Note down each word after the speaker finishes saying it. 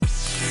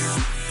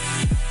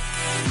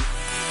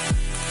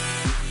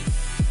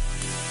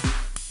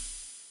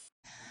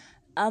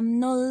I'm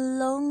no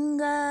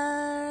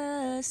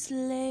longer a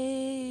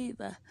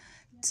slave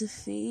to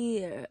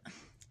fear.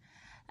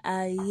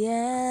 I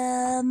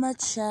am a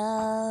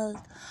child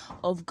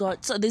of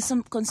God. So there's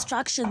some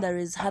construction that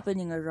is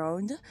happening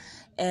around.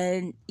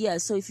 And yeah,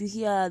 so if you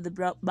hear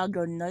the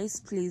background noise,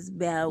 please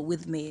bear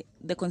with me.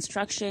 The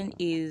construction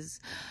is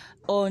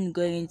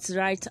ongoing. It's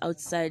right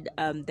outside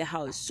the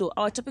house. So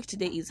our topic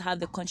today is have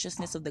the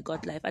consciousness of the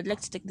God life. I'd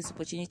like to take this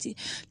opportunity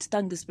to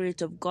thank the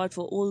Spirit of God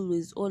for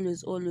always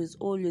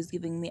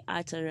giving me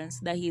utterance,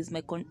 that He is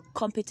my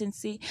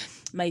competency,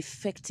 my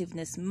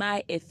effectiveness,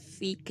 my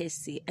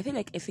efficacy. I feel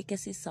like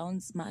efficacy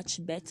sounds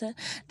much better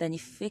than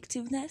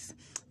effectiveness,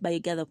 but you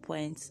get the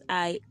point.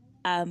 I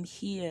am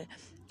here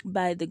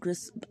by the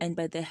grace and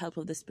by the help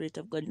of the Spirit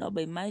of God, not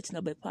by might,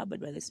 not by power, but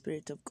by the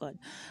Spirit of God.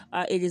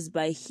 It is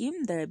by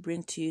Him that I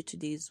bring to you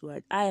today's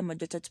word. I am a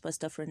daughter to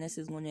Pastor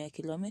Francis Mono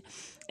Yakilome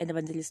and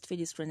Evangelist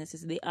Phyllis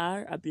Francis. They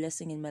are a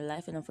blessing in my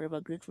life, and I'm forever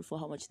grateful for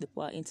how much they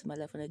pour into my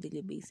life on a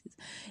daily basis.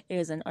 It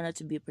is an honor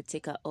to be a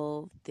partaker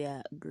of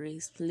their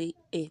grace.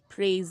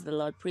 Praise the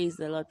Lord, praise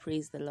the Lord,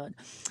 praise the Lord.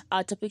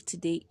 Our topic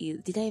today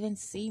is, did I even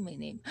say my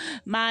name?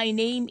 My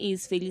name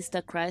is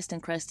Felista Christ,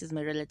 and Christ is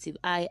my relative.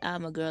 I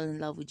am a girl in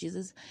love with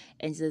Jesus,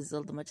 and Jesus is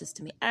all that matters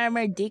to me. I'm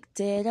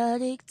addicted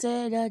to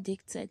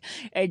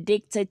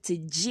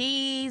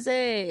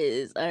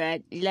Jesus. All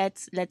right,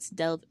 let's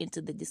delve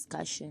into the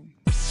discussion.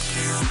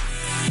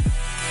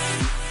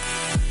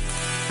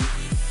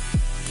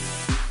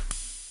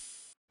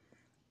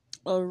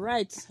 All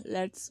right,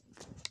 let's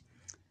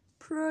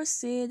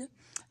proceed.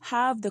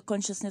 Have the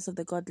consciousness of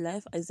the God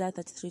life, Isaiah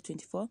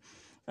 33:24.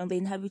 And the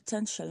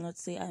inhabitant shall not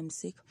say, I am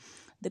sick.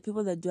 The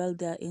people that dwell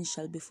therein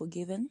shall be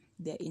forgiven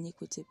their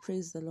iniquity.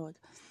 Praise the Lord.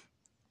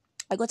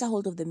 I got a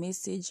hold of the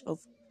message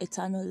of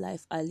eternal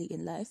life early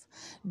in life,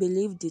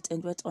 believed it,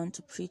 and went on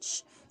to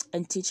preach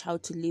and teach how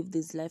to live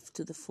this life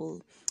to the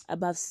full,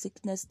 above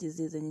sickness,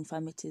 disease, and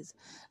infirmities.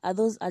 At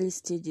those early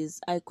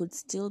stages, I could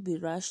still be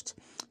rushed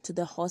to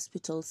the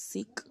hospital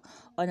sick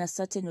on a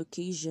certain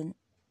occasion.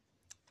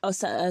 Let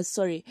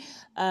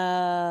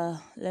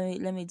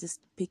me just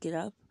pick it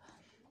up.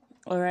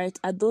 All right.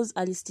 At those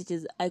early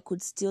stages, I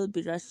could still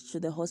be rushed to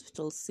the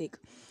hospital sick.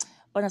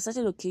 On a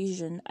certain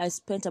occasion, I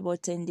spent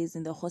about 10 days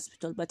in the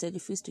hospital, but I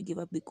refused to give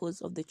up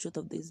because of the truth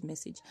of this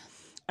message.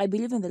 I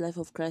believe in the life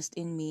of Christ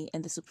in me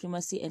and the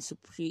supremacy and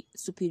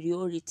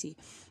superiority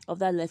of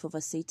that life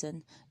over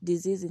Satan,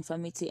 disease,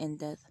 infirmity, and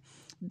death.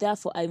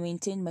 Therefore, I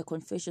maintained my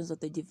confessions of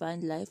the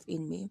divine life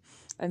in me,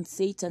 and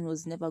Satan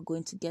was never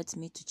going to get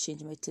me to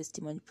change my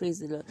testimony. Praise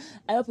the Lord.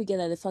 I hope you get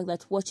that the fact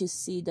that what you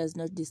see does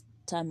not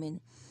determine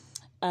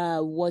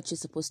what you're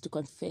supposed to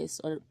confess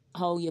or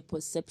how your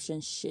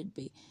perception should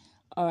be.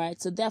 All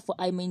right. So therefore,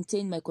 I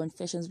maintain my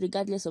confessions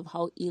regardless of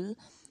how ill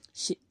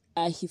he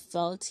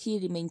felt.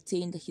 He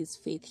maintained his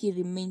faith. He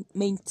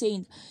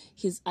maintained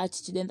his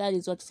attitude, and that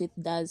is what faith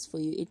does for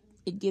you.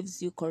 It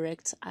gives you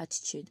correct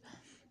attitude.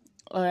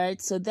 All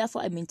right. So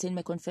therefore, I maintain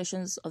my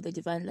confessions of the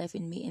divine life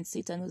in me, and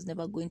Satan was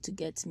never going to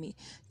get me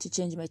to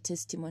change my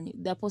testimony.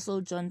 The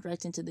Apostle John,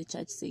 writing to the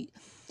church, said,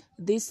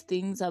 "These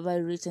things have I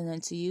written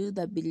unto you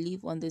that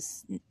believe on the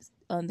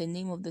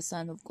name of the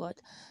Son of God,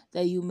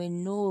 that you may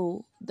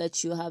know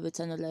that you have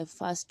eternal life."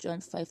 1 John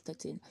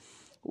 5:13.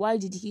 Why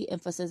did he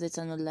emphasize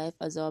eternal life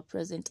as our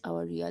present,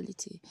 our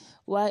reality?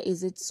 Why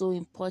is it so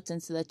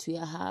important that we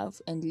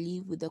have and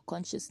live with the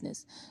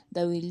consciousness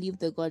that we live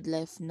the God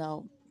life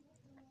now?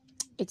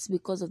 It's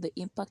because of the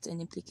impact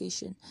and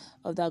implication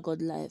of that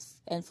God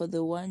life, and for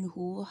the one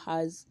who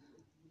has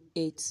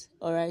it.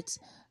 All right,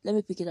 let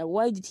me pick it up.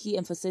 Why did he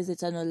emphasize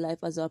eternal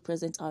life as our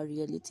present, our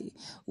reality?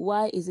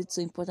 Why is it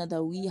so important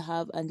that we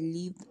have and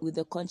live with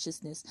the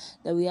consciousness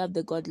that we have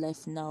the God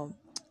life now?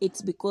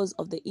 It's because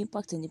of the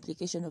impact and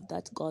implication of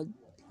that God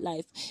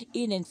life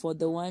in and for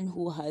the one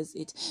who has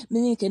it.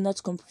 Meaning you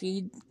cannot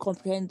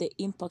comprehend the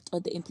impact or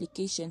the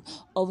implication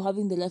of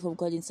having the life of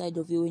God inside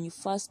of you when you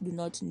first do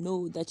not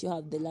know that you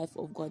have the life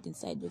of God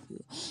inside of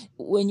you.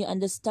 When you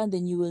understand,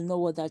 then you will know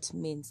what that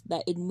means.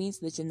 That it means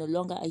that you're no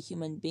longer a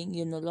human being.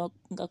 You're no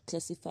longer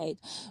classified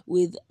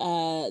with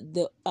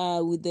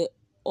the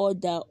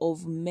order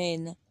of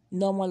men,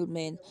 normal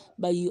men,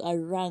 but you are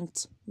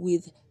ranked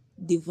with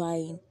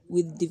divine,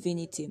 with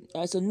divinity.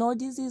 All right, so no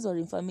disease or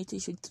infirmity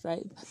should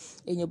thrive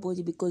in your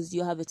body because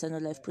you have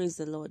eternal life. Praise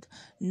the Lord.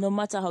 No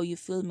matter how you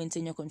feel,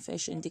 maintain your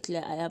confession.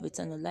 Declare, I have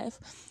eternal life.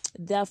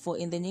 Therefore,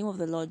 in the name of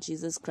the Lord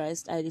Jesus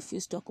Christ, I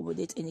refuse to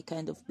accommodate any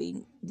kind of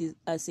pain,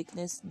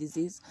 sickness,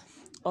 disease,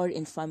 or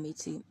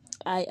infirmity.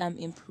 I am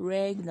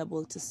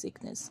impregnable to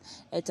sickness.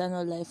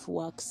 Eternal life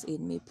works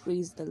in me.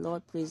 Praise the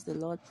Lord, praise the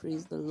Lord,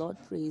 praise the Lord,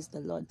 praise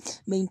the Lord.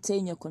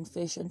 Maintain your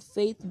confession.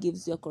 Faith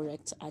gives you a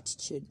correct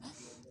attitude.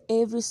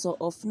 Every so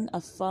often,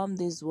 affirm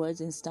these words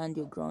and stand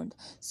your ground.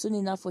 Soon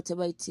enough,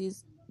 whatever it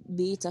is,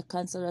 be it a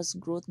cancerous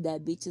growth,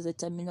 diabetes, a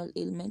terminal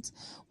ailment,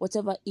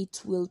 whatever,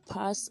 it will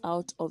pass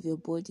out of your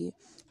body.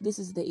 This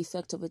is the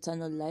effect of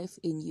eternal life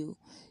in you.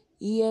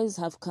 Years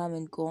have come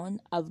and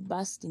gone. I've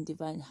basked in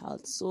divine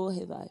health. So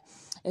have I.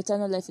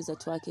 Eternal life is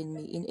at work in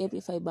me, in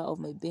every fiber of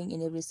my being,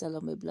 in every cell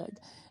of my blood,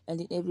 and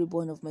in every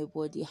bone of my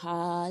body.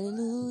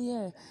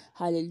 Hallelujah.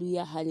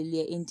 Hallelujah.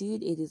 Hallelujah.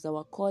 Indeed, it is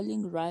our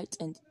calling, right,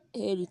 and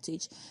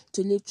heritage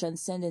to live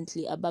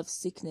transcendently above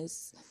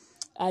sickness,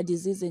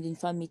 disease, and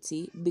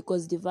infirmity,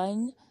 because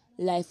divine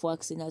life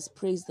works in us.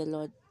 Praise the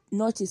Lord.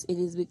 Notice it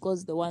is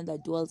because the one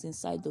that dwells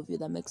inside of you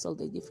that makes all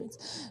the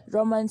difference.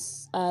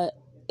 Romans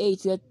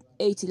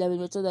 8:11,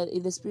 we're told that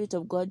if the Spirit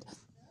of God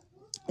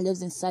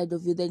lives inside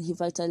of you, then he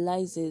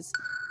vitalizes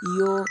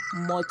your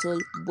mortal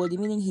body,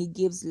 meaning he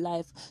gives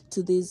life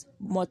to this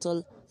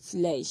mortal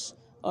flesh.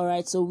 All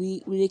right, so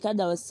we regard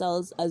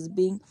ourselves as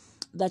being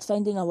that,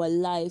 finding our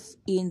life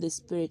in the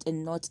spirit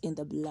and not in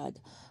the blood.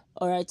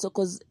 All right, so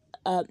because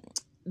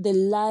the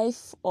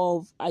life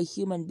of a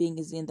human being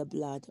is in the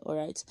blood, all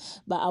right,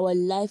 but our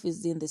life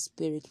is in the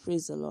spirit.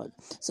 Praise the Lord.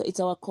 So it's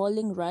our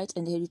calling, right,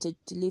 and heritage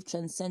to live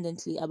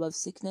transcendently above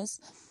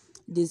sickness,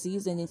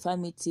 disease, and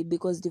infirmity,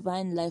 because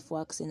divine life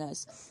works in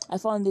us. I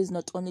found this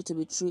not only to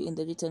be true in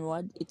the written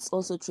word, it's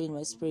also true in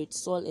my spirit,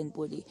 soul, and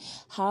body.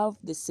 Have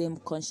the same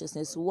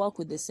consciousness, walk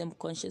with the same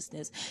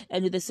consciousness,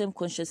 and with the same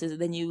consciousness,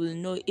 then you will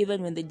know,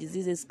 even when the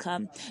diseases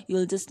come, you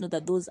will just know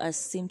that those are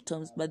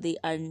symptoms, but they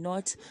are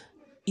not,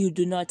 you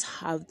do not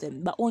have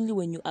them. But only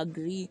when you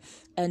agree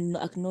and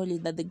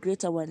acknowledge that the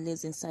greater one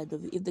lives inside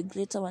of you. If the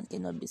greater one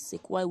cannot be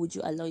sick, why would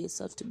you allow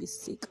yourself to be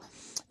sick?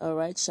 All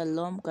right,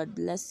 shalom, God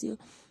bless you.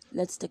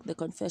 Let's take the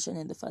confession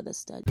and the further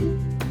study.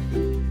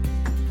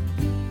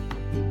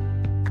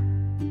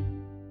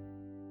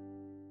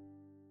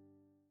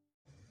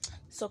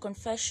 So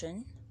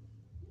confession.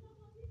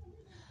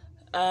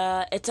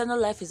 Eternal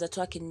life is at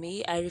work in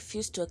me. I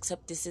refuse to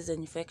accept disease and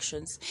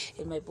infections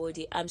in my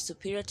body. I'm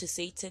superior to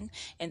Satan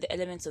and the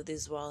elements of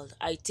this world.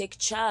 I take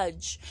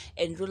charge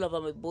and rule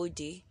over my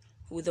body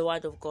with the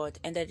word of God,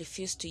 and I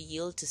refuse to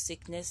yield to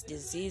sickness,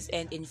 disease,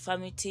 and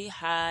infirmity.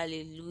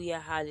 Hallelujah,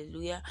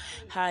 hallelujah,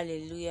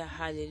 hallelujah,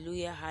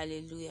 hallelujah,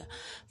 hallelujah.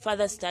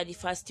 Further study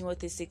 1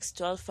 Timothy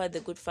 6:12. Fight the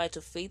good fight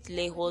of faith.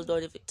 Lay hold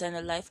on of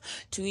eternal life,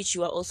 to which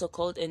you are also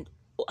called, and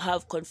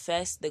have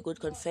confessed the good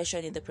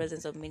confession in the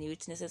presence of many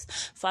witnesses.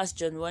 1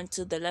 John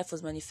 1:2. The life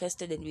was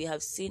manifested, and we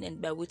have seen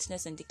and bear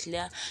witness and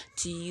declare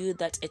to you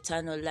that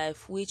eternal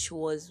life which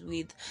was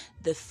with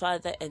the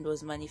Father and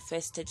was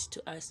manifested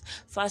to us.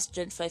 1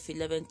 John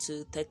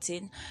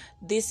 5:11-13.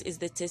 This is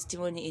the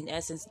testimony in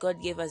essence. God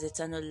gave us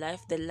eternal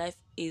life. The life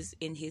is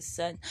in his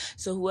Son.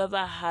 So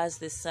whoever has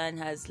the Son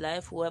has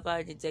life.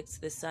 Whoever rejects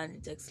the Son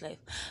rejects life.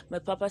 My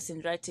purpose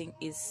in writing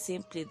is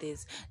simply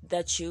this: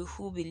 that you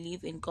who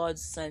believe in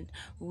God's Son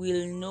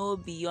will know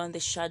beyond the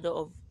shadow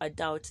of a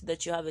doubt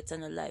that you have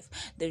eternal life,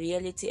 the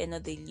reality and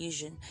not the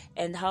illusion,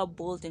 and how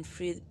bold and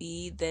free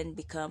we then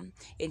become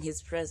in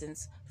his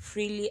presence,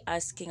 freely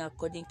asking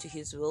according to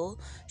his will,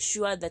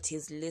 sure that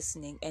he's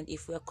listening. And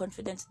if we are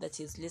confident that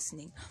he's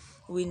listening,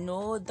 we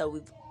know that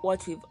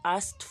what we've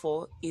asked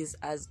for is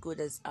as good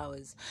as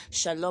ours.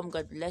 Shalom,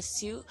 God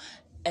bless you.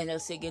 And I'll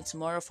see you again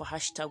tomorrow for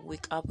hashtag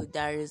Wake Up with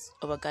Diaries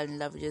of a Garden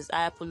Lavages.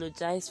 I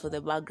apologize for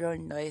the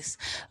background noise.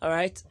 All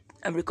right,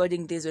 I'm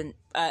recording this when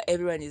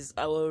everyone is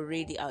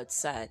already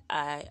outside.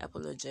 I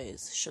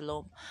apologize.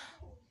 Shalom.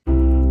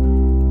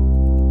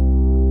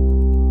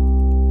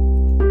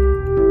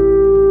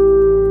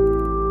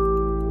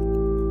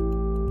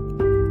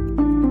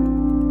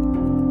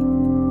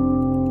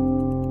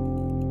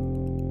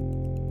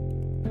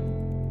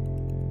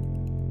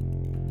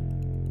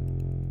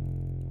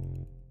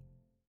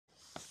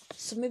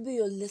 So maybe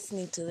you're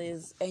listening to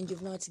this and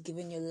you've not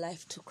given your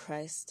life to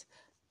Christ,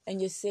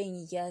 and you're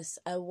saying, yes,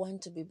 I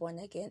want to be born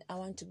again. I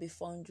want to be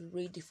found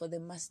ready for the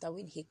Master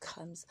when he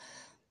comes.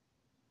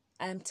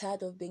 I am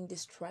tired of being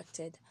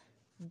distracted.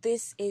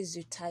 This is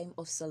your time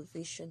of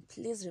salvation.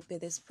 Please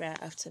repeat this prayer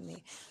after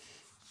me.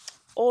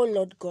 Oh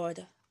Lord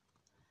God,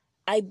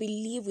 I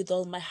believe with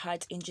all my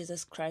heart in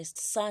Jesus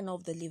Christ, Son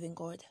of the living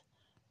God.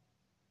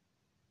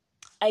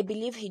 I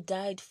believe he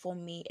died for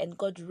me and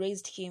God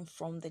raised him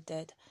from the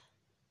dead.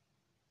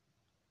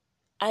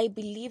 I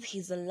believe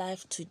he's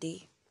alive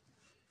today.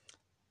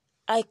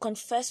 I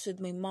confess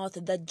with my mouth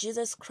that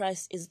Jesus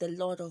Christ is the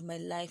Lord of my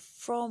life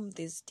from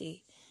this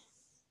day.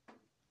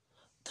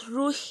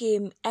 Through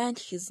him and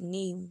his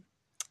name,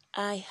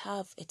 I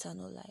have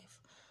eternal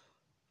life.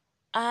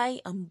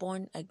 I am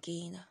born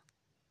again.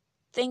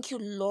 Thank you,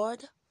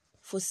 Lord,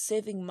 for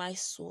saving my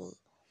soul.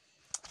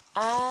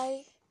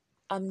 I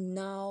am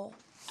now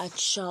a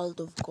child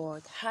of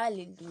God.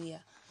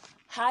 Hallelujah.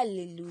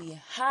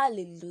 Hallelujah.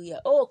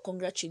 Hallelujah. Oh,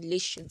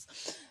 congratulations.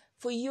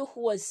 For you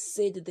who has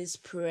said this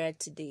prayer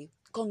today,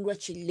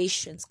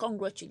 congratulations.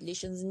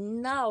 Congratulations.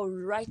 Now,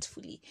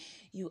 rightfully,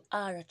 you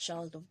are a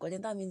child of God.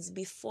 And that means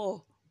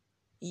before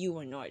you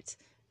were not.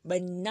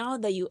 But now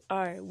that you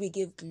are, we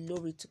give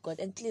glory to God.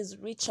 And please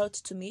reach out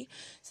to me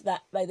so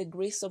that by the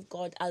grace of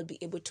God, I'll be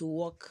able to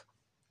walk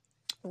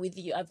with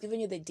you. I've given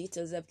you the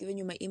details. I've given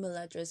you my email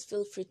address.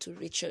 Feel free to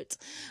reach out.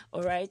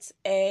 All right.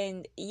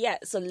 And yeah,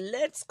 so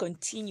let's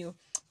continue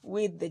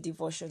with the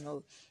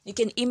devotional. You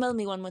can email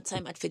me one more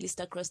time at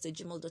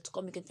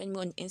felistacross@gmail.com. You can find me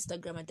on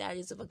Instagram at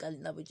Diaries of a Girl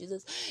in Love with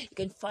Jesus. You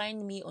can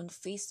find me on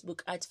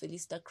Facebook at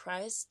Felista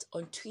Christ,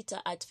 on Twitter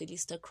at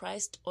Felista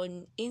Christ,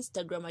 on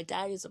Instagram at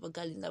Diaries of a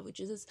Girl in Love with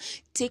Jesus,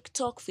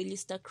 TikTok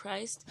Felista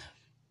Christ.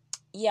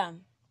 Yeah.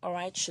 All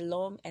right.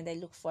 Shalom. And I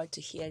look forward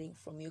to hearing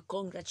from you.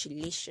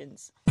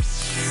 Congratulations.